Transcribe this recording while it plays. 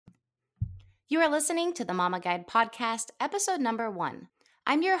You are listening to the Mama Guide Podcast, episode number 1.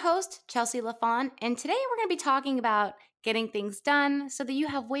 I'm your host, Chelsea LaFawn, and today we're going to be talking about getting things done so that you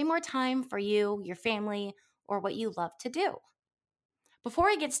have way more time for you, your family, or what you love to do. Before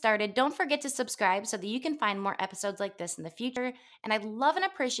I get started, don't forget to subscribe so that you can find more episodes like this in the future, and I'd love and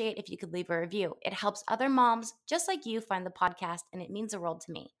appreciate if you could leave a review. It helps other moms just like you find the podcast, and it means the world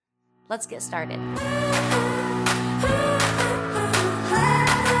to me. Let's get started.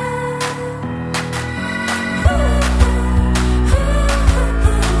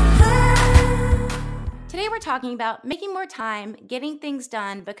 Today we're talking about making more time, getting things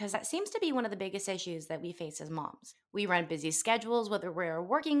done, because that seems to be one of the biggest issues that we face as moms. We run busy schedules, whether we're a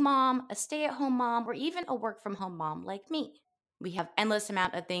working mom, a stay-at-home mom, or even a work-from-home mom like me. We have endless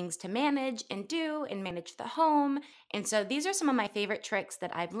amount of things to manage and do and manage the home. And so these are some of my favorite tricks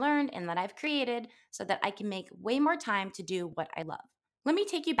that I've learned and that I've created so that I can make way more time to do what I love. Let me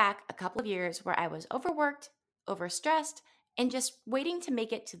take you back a couple of years where I was overworked, overstressed, and just waiting to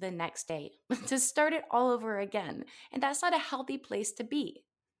make it to the next day, to start it all over again. And that's not a healthy place to be.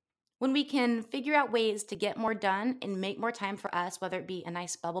 When we can figure out ways to get more done and make more time for us, whether it be a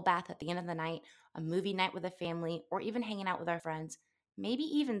nice bubble bath at the end of the night, a movie night with a family, or even hanging out with our friends, maybe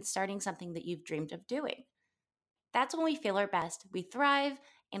even starting something that you've dreamed of doing. That's when we feel our best, we thrive,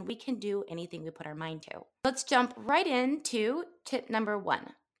 and we can do anything we put our mind to. Let's jump right into tip number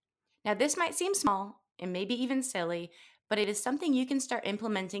 1. Now, this might seem small and maybe even silly, but it is something you can start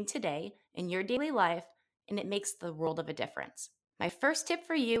implementing today in your daily life, and it makes the world of a difference. My first tip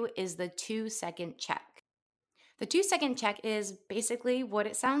for you is the 2-second check. The 2-second check is basically what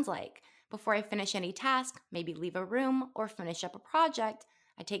it sounds like. Before I finish any task, maybe leave a room or finish up a project,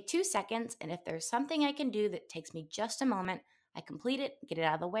 I take 2 seconds, and if there's something I can do that takes me just a moment, I complete it, get it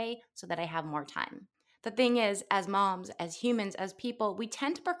out of the way so that I have more time. The thing is, as moms, as humans, as people, we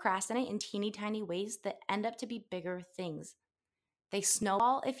tend to procrastinate in teeny tiny ways that end up to be bigger things. They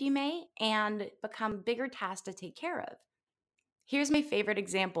snowball, if you may, and become bigger tasks to take care of. Here's my favorite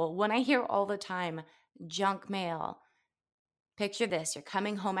example. One I hear all the time, junk mail. Picture this, you're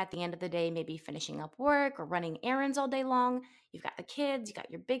coming home at the end of the day, maybe finishing up work or running errands all day long. You've got the kids, you got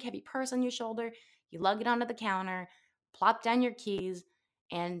your big heavy purse on your shoulder, you lug it onto the counter, plop down your keys,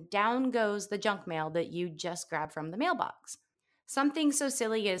 and down goes the junk mail that you just grabbed from the mailbox. Something so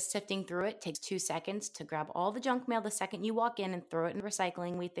silly as sifting through it takes 2 seconds to grab all the junk mail the second you walk in and throw it in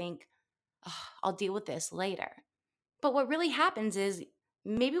recycling. We think, oh, I'll deal with this later. But what really happens is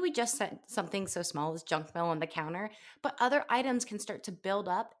maybe we just set something so small as junk mail on the counter, but other items can start to build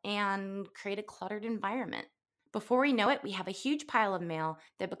up and create a cluttered environment. Before we know it, we have a huge pile of mail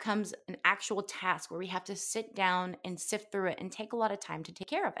that becomes an actual task where we have to sit down and sift through it and take a lot of time to take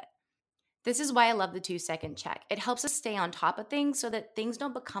care of it. This is why I love the 2-second check. It helps us stay on top of things so that things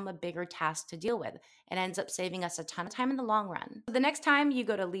don't become a bigger task to deal with. It ends up saving us a ton of time in the long run. So the next time you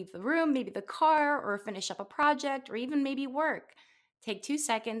go to leave the room, maybe the car, or finish up a project, or even maybe work, take 2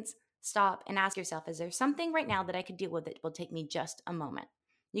 seconds, stop, and ask yourself, is there something right now that I could deal with that will take me just a moment?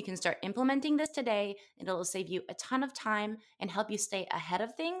 You can start implementing this today, and it'll save you a ton of time and help you stay ahead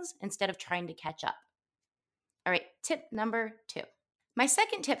of things instead of trying to catch up. All right, tip number 2. My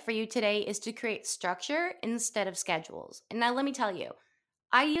second tip for you today is to create structure instead of schedules. And now let me tell you,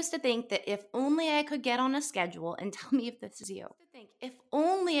 I used to think that if only I could get on a schedule, and tell me if this is you, if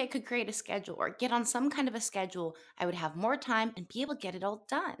only I could create a schedule or get on some kind of a schedule, I would have more time and be able to get it all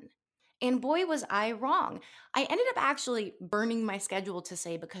done. And boy, was I wrong. I ended up actually burning my schedule to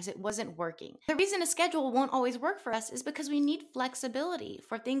say because it wasn't working. The reason a schedule won't always work for us is because we need flexibility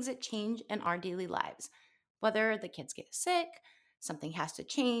for things that change in our daily lives. Whether the kids get sick, something has to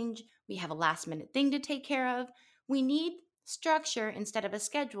change, we have a last minute thing to take care of, we need structure instead of a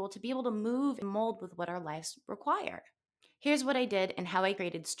schedule to be able to move and mold with what our lives require. Here's what I did and how I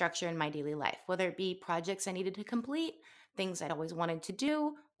created structure in my daily life, whether it be projects I needed to complete, things I'd always wanted to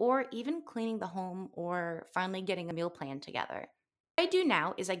do, or even cleaning the home or finally getting a meal plan together. What I do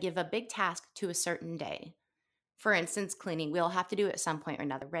now is I give a big task to a certain day. For instance, cleaning, we all have to do it at some point or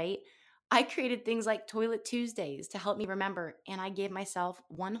another, right? I created things like Toilet Tuesdays to help me remember, and I gave myself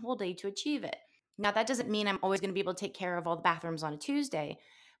one whole day to achieve it. Now, that doesn't mean I'm always going to be able to take care of all the bathrooms on a Tuesday,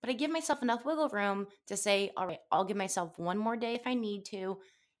 but I give myself enough wiggle room to say, all right, I'll give myself one more day if I need to.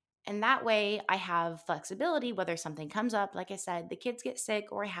 And that way I have flexibility, whether something comes up, like I said, the kids get sick,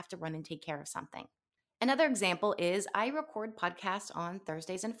 or I have to run and take care of something. Another example is I record podcasts on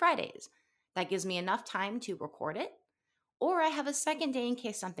Thursdays and Fridays. That gives me enough time to record it, or I have a second day in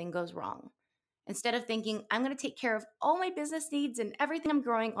case something goes wrong. Instead of thinking I'm going to take care of all my business needs and everything I'm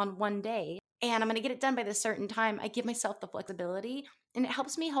growing on one day, and I'm going to get it done by this certain time, I give myself the flexibility, and it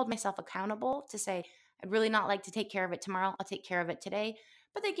helps me hold myself accountable to say, I'd really not like to take care of it tomorrow. I'll take care of it today.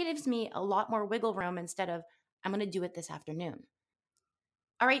 But that gives me a lot more wiggle room instead of, I'm going to do it this afternoon.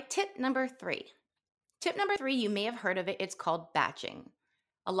 All right, tip number three. Tip number three, you may have heard of it. It's called batching.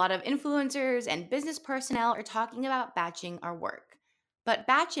 A lot of influencers and business personnel are talking about batching our work. But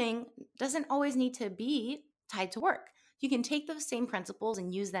batching doesn't always need to be tied to work. You can take those same principles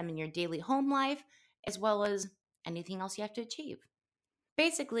and use them in your daily home life as well as anything else you have to achieve.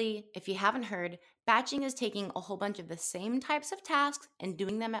 Basically, if you haven't heard, batching is taking a whole bunch of the same types of tasks and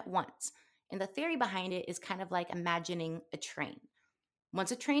doing them at once. And the theory behind it is kind of like imagining a train.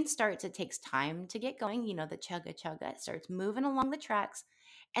 Once a train starts, it takes time to get going. You know, the chugga chugga, it starts moving along the tracks.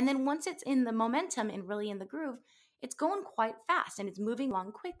 And then once it's in the momentum and really in the groove, it's going quite fast and it's moving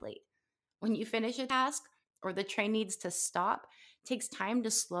along quickly. When you finish a task or the train needs to stop, it takes time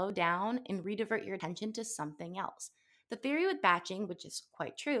to slow down and redivert your attention to something else. The theory with batching, which is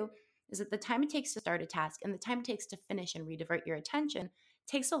quite true, is that the time it takes to start a task and the time it takes to finish and redivert your attention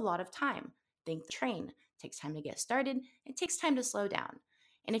takes a lot of time. Think the train. It takes time to get started. It takes time to slow down.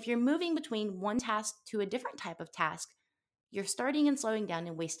 And if you're moving between one task to a different type of task, you're starting and slowing down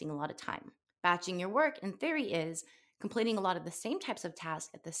and wasting a lot of time. Batching your work, in theory, is completing a lot of the same types of tasks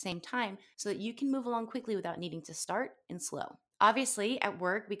at the same time so that you can move along quickly without needing to start and slow. Obviously, at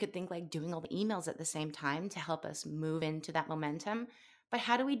work, we could think like doing all the emails at the same time to help us move into that momentum. But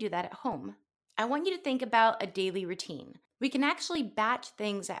how do we do that at home? I want you to think about a daily routine. We can actually batch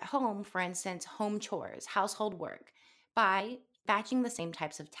things at home, for instance, home chores, household work, by batching the same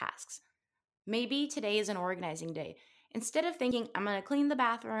types of tasks. Maybe today is an organizing day. Instead of thinking, I'm going to clean the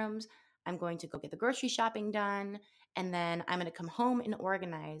bathrooms, I'm going to go get the grocery shopping done, and then I'm going to come home and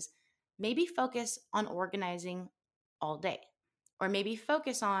organize, maybe focus on organizing all day. Or maybe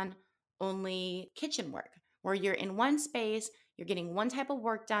focus on only kitchen work, where you're in one space, you're getting one type of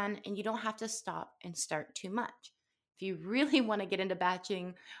work done, and you don't have to stop and start too much. If you really want to get into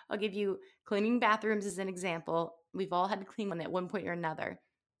batching, I'll give you cleaning bathrooms as an example. We've all had to clean one at one point or another.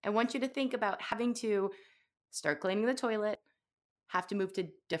 I want you to think about having to start cleaning the toilet, have to move to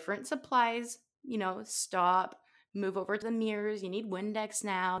different supplies, stop, move over to the mirrors. You need Windex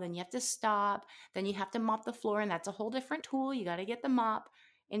now, then you have to stop, then you have to mop the floor, and that's a whole different tool. You got to get the mop.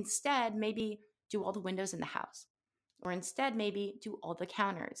 Instead, maybe do all the windows in the house, or instead, maybe do all the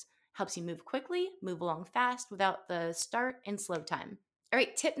counters. Helps you move quickly, move along fast without the start and slow time. All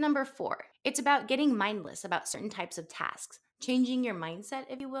right, tip number 4. It's about getting mindless about certain types of tasks, changing your mindset,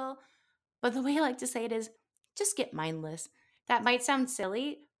 if you will. But the way I like to say it is just get mindless. That might sound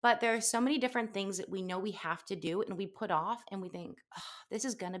silly, but there are so many different things that we know we have to do and we put off and we think, oh, this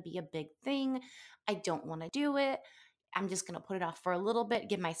is going to be a big thing. I don't want to do it. I'm just going to put it off for a little bit,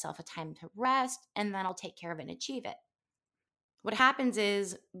 give myself a time to rest, and then I'll take care of it and achieve it. What happens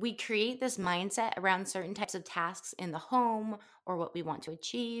is we create this mindset around certain types of tasks in the home or what we want to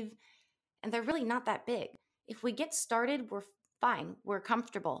achieve, and they're really not that big. If we get started, we're fine, we're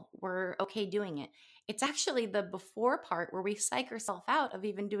comfortable, we're okay doing it. It's actually the before part where we psych ourselves out of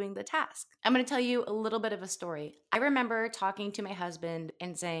even doing the task. I'm going to tell you a little bit of a story. I remember talking to my husband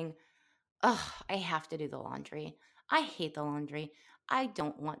and saying, "Oh, I have to do the laundry. I hate the laundry. I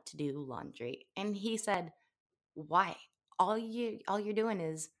don't want to do laundry." And he said, "Why? All you're doing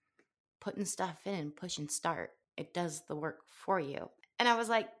is putting stuff in and push and start. It does the work for you." And I was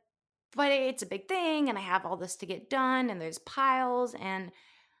like, but it's a big thing and I have all this to get done and there's piles. And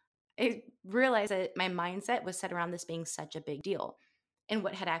I realized that my mindset was set around this being such a big deal. And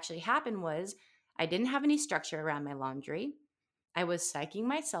what had actually happened was I didn't have any structure around my laundry. I was psyching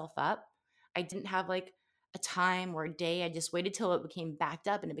myself up. I didn't have like a time or a day. I just waited till it became backed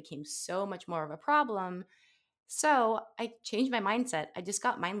up and it became so much more of a problem. So I changed my mindset. I just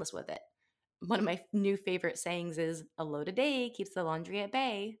got mindless with it. One of my new favorite sayings is a load a day keeps the laundry at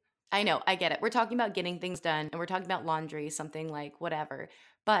bay. I know, I get it. We're talking about getting things done and we're talking about laundry, something like whatever.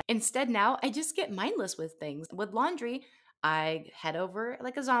 But instead, now I just get mindless with things. With laundry, I head over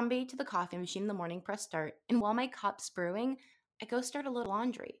like a zombie to the coffee machine in the morning, press start. And while my cup's brewing, I go start a little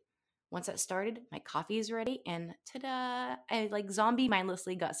laundry. Once that started, my coffee is ready, and ta-da, I like zombie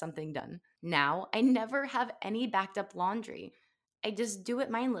mindlessly got something done. Now I never have any backed up laundry. I just do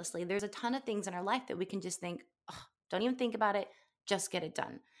it mindlessly. There's a ton of things in our life that we can just think, "Ugh, don't even think about it, just get it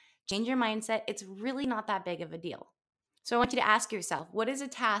done." Change your mindset. It's really not that big of a deal. So I want you to ask yourself, what is a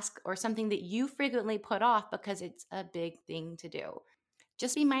task or something that you frequently put off because it's a big thing to do?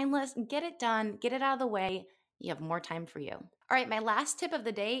 Just be mindless, get it done, get it out of the way. You have more time for you. All right, my last tip of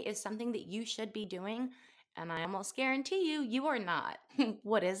the day is something that you should be doing, and I almost guarantee you, you are not.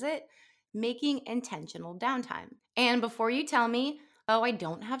 What is it? making intentional downtime. And before you tell me, oh, I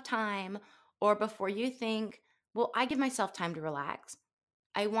don't have time, or before you think, well, I give myself time to relax,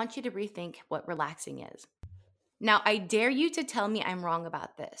 I want you to rethink what relaxing is. Now, I dare you to tell me I'm wrong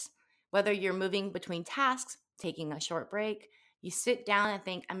about this. Whether you're moving between tasks, taking a short break, you sit down and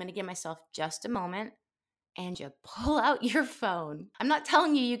think, I'm going to give myself just a moment, and you pull out your phone. I'm not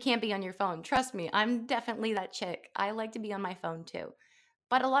telling you you can't be on your phone. Trust me, I'm definitely that chick. I like to be on my phone too.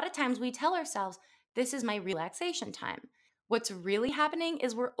 But a lot of times we tell ourselves, this is my relaxation time. What's really happening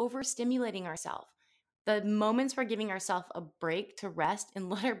is we're overstimulating ourselves. The moments we're giving ourselves a break to rest and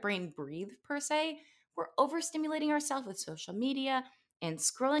let our brain breathe, per se, we're overstimulating ourselves with social media and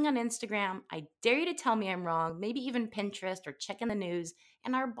scrolling on Instagram. I dare you to tell me I'm wrong, maybe even Pinterest or checking the news,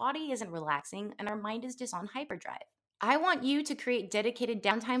 and our body isn't relaxing and our mind is just on hyperdrive. I want you to create dedicated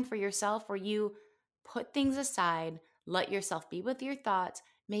downtime for yourself where you put things aside, let yourself be with your thoughts,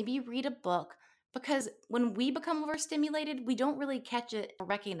 maybe read a book, because when we become overstimulated, we don't really catch it or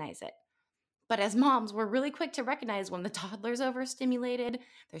recognize it. But as moms, we're really quick to recognize when the toddler's overstimulated,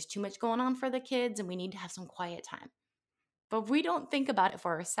 there's too much going on for the kids, and we need to have some quiet time. But we don't think about it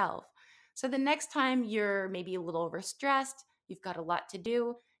for ourselves. So the next time you're maybe a little overstressed, you've got a lot to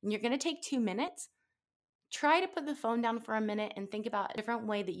do, and you're going to take 2 minutes, try to put the phone down for a minute and think about a different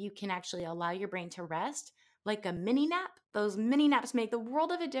way that you can actually allow your brain to rest, like a mini nap. Those mini naps make the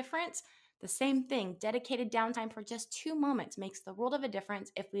world of a difference. The same thing, dedicated downtime for just 2 moments makes the world of a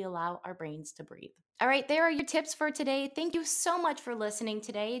difference if we allow our brains to breathe. All right, there are your tips for today. Thank you so much for listening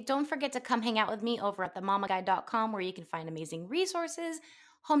today. Don't forget to come hang out with me over at themamaguide.com, where you can find amazing resources,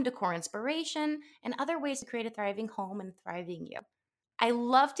 home decor inspiration, and other ways to create a thriving home and thriving you. I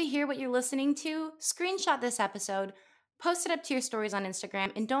love to hear what you're listening to. Screenshot this episode, post it up to your stories on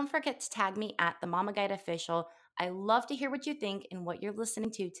Instagram, and don't forget to tag me at the Mama Guide Official. I love to hear what you think and what you're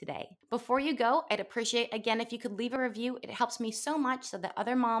listening to today. Before you go, I'd appreciate, again, if you could leave a review. It helps me so much so that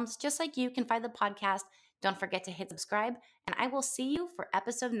other moms just like you can find the podcast. Don't forget to hit subscribe, and I will see you for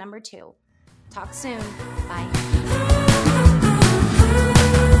episode number 2. Talk soon. Bye.